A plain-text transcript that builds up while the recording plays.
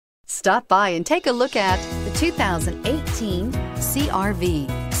Stop by and take a look at the 2018 CR-V.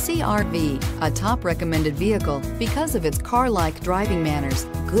 CR-V, a top recommended vehicle because of its car-like driving manners,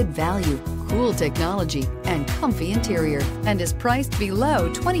 good value, cool technology, and comfy interior, and is priced below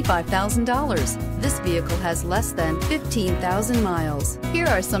 $25,000. This vehicle has less than 15,000 miles. Here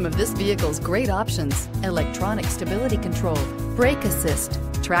are some of this vehicle's great options: electronic stability control, brake assist,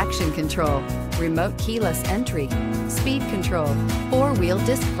 traction control, remote keyless entry, speed control, four-wheel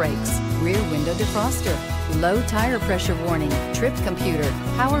disc brakes, rear window defroster, low tire pressure warning, trip computer,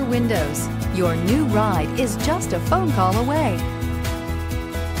 power windows. Your new ride is just a phone call away.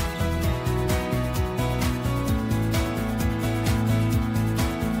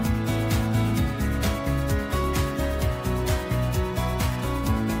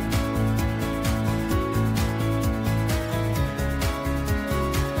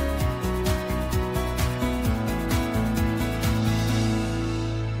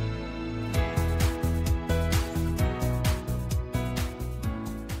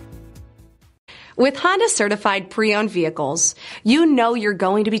 With Honda certified pre-owned vehicles, you know you're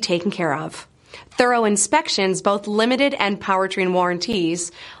going to be taken care of. Thorough inspections, both limited and powertrain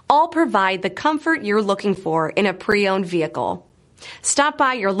warranties, all provide the comfort you're looking for in a pre-owned vehicle. Stop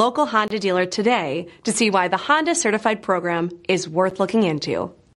by your local Honda dealer today to see why the Honda certified program is worth looking into.